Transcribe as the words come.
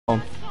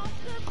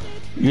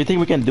You think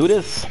we can do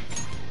this?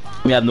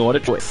 We have no other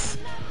choice.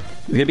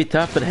 It's gonna be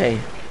tough, but hey.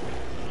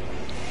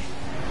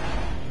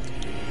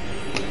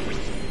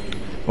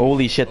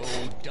 Holy shit.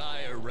 Oh,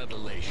 dire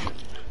revelation.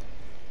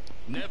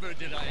 Never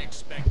did I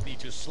expect thee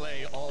to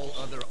slay all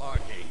other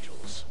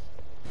archangels.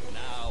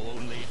 Now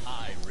only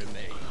I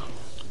remain.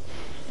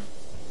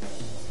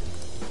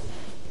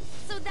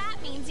 So that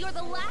means you're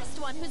the last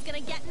one who's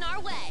gonna get in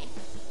our way.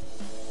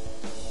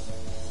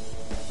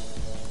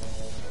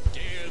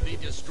 Dare thee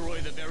destroy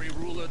the very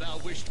ruler thou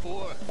wished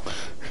for?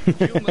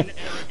 Human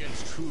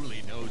arrogance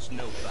truly knows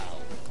no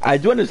bounds. I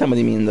do understand what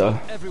you mean, though.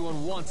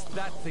 Everyone wants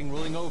that thing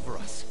ruling over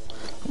us.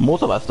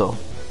 Most of us, though.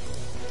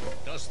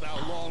 Dost thou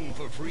long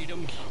for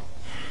freedom?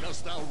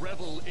 Dost thou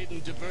revel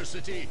in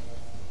diversity?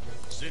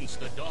 Since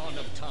the dawn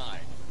of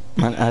time,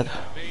 Man,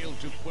 failed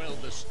to quell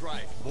the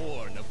strife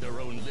born of their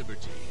own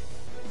liberty.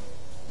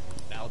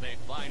 Now they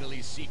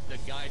finally seek the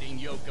guiding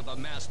yoke of a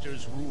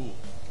master's rule.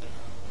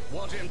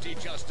 What empty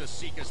justice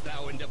seekest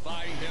thou in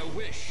defying their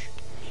wish?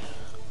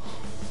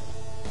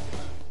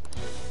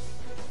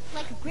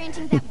 Like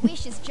granting that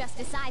wish is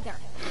justice either.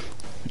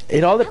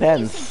 it all How can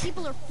you depends. say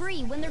people are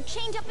free when they're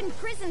chained up in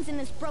prisons in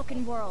this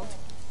broken world?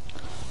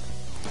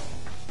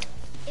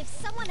 If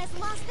someone has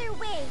lost their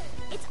way,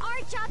 it's our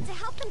job to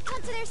help them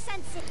come to their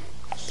senses.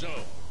 So,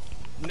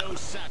 no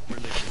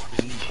sacrilege is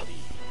beneath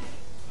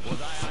thee. For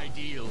thy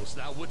ideals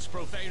thou wouldst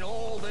profane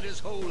all that is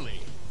holy.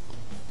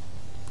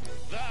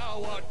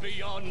 Thou art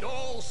beyond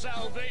all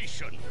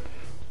salvation.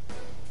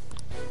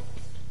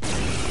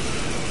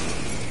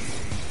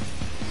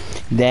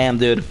 Damn,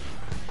 dude.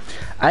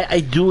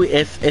 I do.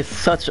 It's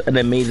such an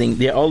amazing.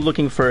 They're all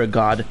looking for a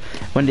god.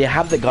 When they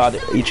have the god,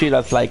 he treat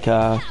us like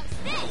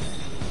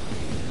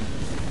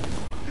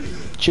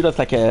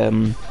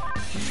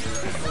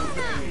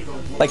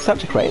like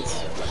subject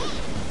rights,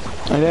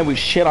 and then we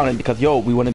shit on it because yo, we want to